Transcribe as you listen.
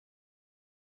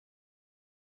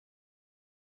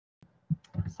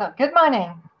So, good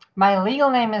morning. My legal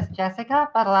name is Jessica,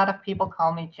 but a lot of people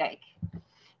call me Jake.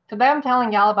 Today I'm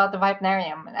telling y'all about the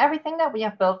Vibenarium and everything that we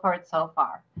have built for it so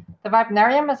far. The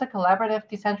Vibenarium is a collaborative,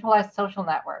 decentralized social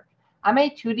network. I'm a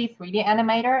 2D, 3D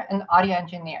animator and audio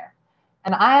engineer,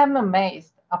 and I am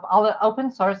amazed of all the open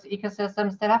source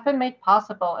ecosystems that have been made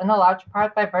possible in a large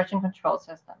part by version control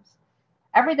systems.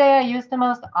 Every day I use the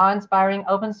most awe-inspiring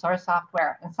open source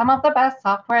software, and some of the best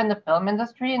software in the film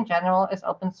industry in general is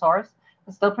open source,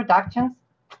 and still productions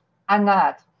are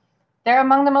not. They're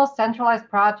among the most centralized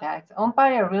projects owned by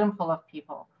a room full of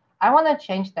people. I want to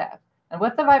change that. And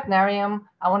with the Vibenarium,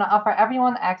 I want to offer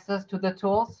everyone access to the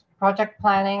tools, project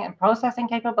planning, and processing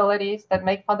capabilities that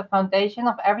make for the foundation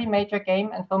of every major game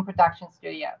and film production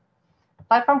studio. The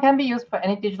platform can be used for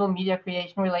any digital media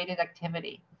creation related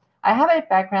activity. I have a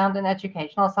background in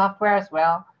educational software as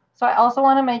well, so I also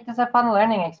want to make this a fun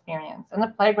learning experience and a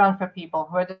playground for people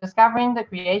who are discovering the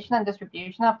creation and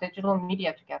distribution of digital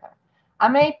media together.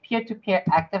 I'm a peer-to-peer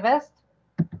activist,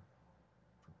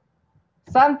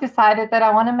 so I've decided that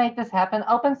I want to make this happen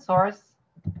open source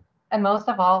and most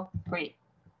of all, free.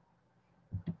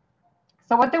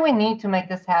 So what do we need to make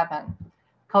this happen?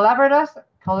 Collaborators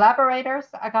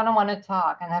are going to want to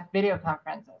talk and have video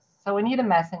conferences, so we need a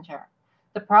messenger.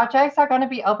 The projects are going to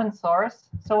be open source,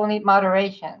 so we'll need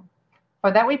moderation.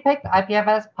 For that, we picked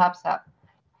IPFS PubSub.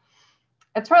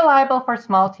 It's reliable for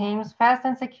small teams, fast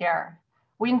and secure.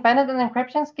 We invented an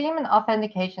encryption scheme and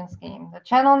authentication scheme. The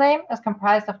channel name is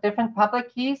comprised of different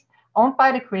public keys owned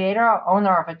by the creator or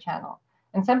owner of a channel.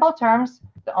 In simple terms,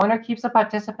 the owner keeps a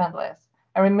participant list,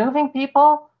 and removing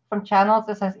people from channels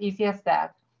is as easy as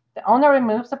that. The owner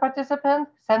removes the participant,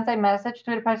 sends a message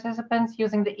to the participants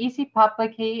using the easy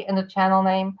public key in the channel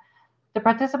name. The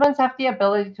participants have the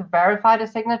ability to verify the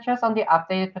signatures on the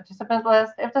updated participant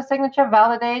list. If the signature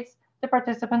validates, the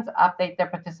participants update their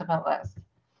participant list.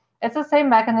 It's the same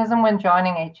mechanism when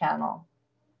joining a channel.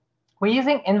 We're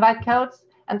using invite codes,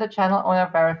 and the channel owner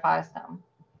verifies them.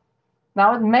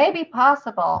 Now, it may be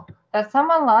possible that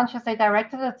someone launches a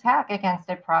directed attack against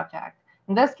a project.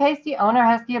 In this case, the owner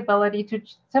has the ability to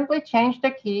simply change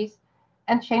the keys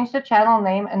and change the channel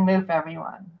name and move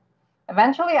everyone.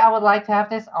 Eventually, I would like to have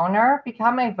this owner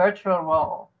become a virtual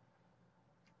role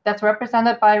that's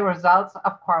represented by results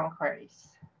of quorum queries.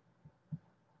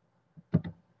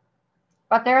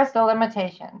 But there are still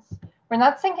limitations. We're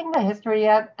not syncing the history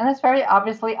yet, and it's very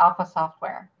obviously alpha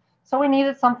software. So we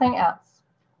needed something else.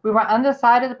 We were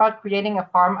undecided about creating a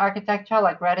forum architecture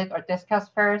like Reddit or Discuss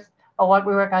first, or what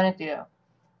we were going to do.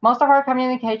 Most of our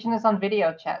communication is on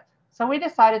video chat, so we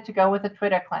decided to go with a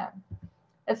Twitter clan.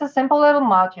 It's a simple little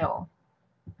module.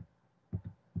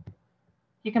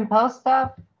 You can post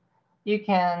stuff, you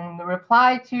can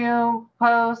reply to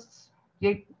posts,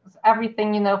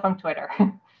 everything you know from Twitter.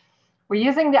 We're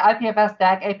using the IPFS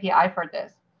DAG API for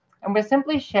this, and we're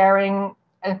simply sharing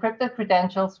encrypted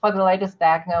credentials for the latest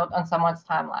DAG node on someone's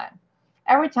timeline.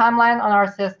 Every timeline on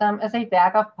our system is a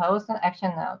DAG of posts and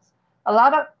action nodes, a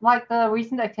lot of like the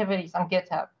recent activities on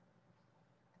GitHub.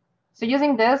 So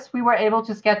using this, we were able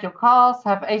to schedule calls,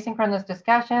 have asynchronous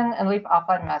discussion, and leave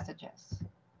offline messages.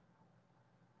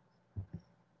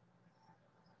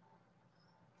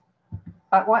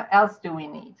 But what else do we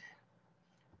need?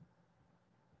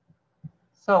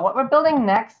 So what we're building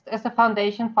next is the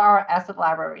foundation for our asset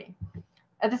library,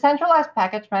 a decentralized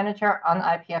package manager on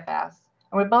IPFS.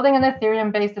 And we're building an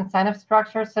Ethereum-based incentive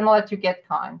structure similar to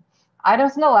Gitcoin.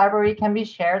 Items in the library can be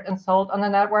shared and sold on the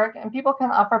network, and people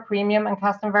can offer premium and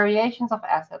custom variations of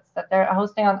assets that they're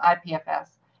hosting on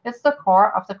IPFS. It's the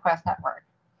core of the Quest network.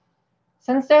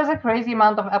 Since there's a crazy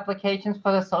amount of applications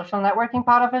for the social networking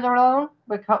part of it alone,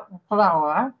 we're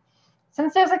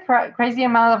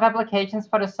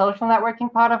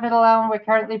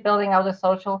currently building out a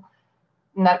social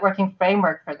networking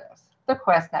framework for this, the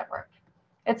Quest network.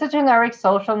 It's a generic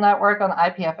social network on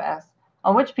IPFS,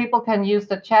 on which people can use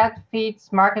the chat,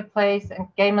 feeds, marketplace, and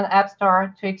game and app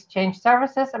store to exchange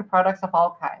services and products of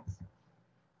all kinds.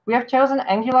 We have chosen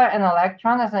Angular and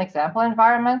Electron as an example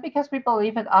environment because we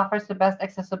believe it offers the best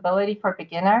accessibility for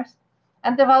beginners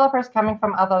and developers coming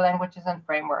from other languages and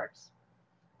frameworks.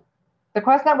 The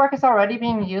Quest network is already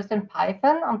being used in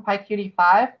Python on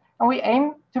PyQt5, and we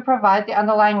aim to provide the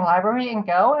underlying library in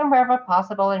Go and wherever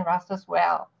possible in Rust as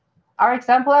well. Our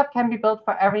example app can be built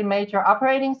for every major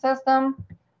operating system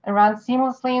and run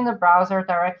seamlessly in the browser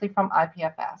directly from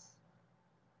IPFS.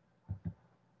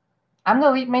 I'm the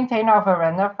lead maintainer of a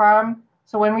render farm,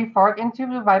 so when we fork into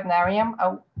the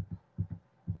Vibenarium,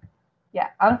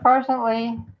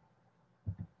 unfortunately,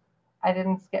 I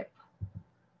didn't skip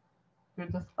through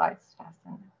the slides fast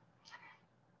enough.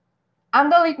 I'm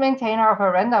the lead maintainer of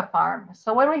a render farm,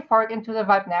 so when we fork into the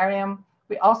Vibenarium,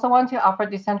 we also want to offer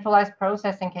decentralized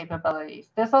processing capabilities.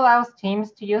 This allows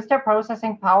teams to use their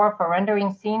processing power for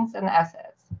rendering scenes and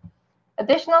assets.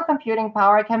 Additional computing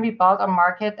power can be bought on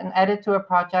market and added to a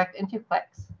project in 2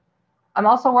 clicks. I'm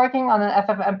also working on an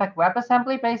FFmpeg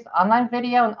WebAssembly-based online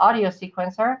video and audio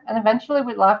sequencer, and eventually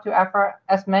we'd love to offer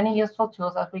as many useful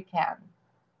tools as we can.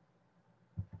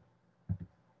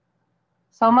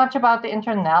 So much about the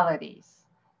internalities.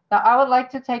 Now I would like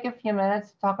to take a few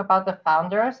minutes to talk about the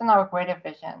founders and our greater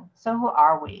vision. So who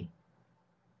are we?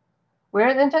 We're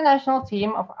an international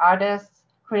team of artists,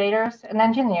 creators, and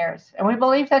engineers, and we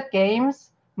believe that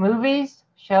games, movies,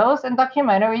 shows, and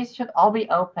documentaries should all be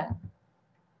open.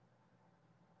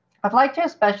 I'd like to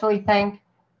especially thank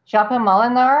Joppe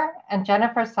Molinar and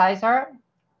Jennifer Sizer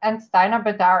and Steiner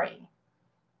Bedari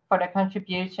for their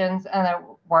contributions and their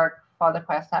work for the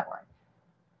Quest Network.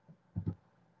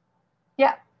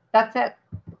 Yeah, that's it.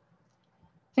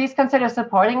 Please consider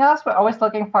supporting us. We're always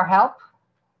looking for help.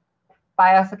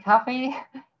 Buy us a coffee.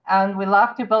 And we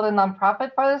love to build a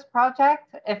nonprofit for this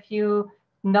project. If you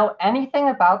know anything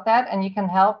about that and you can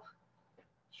help,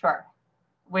 sure.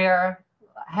 We're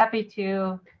happy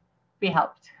to be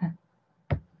helped.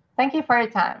 Thank you for your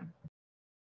time.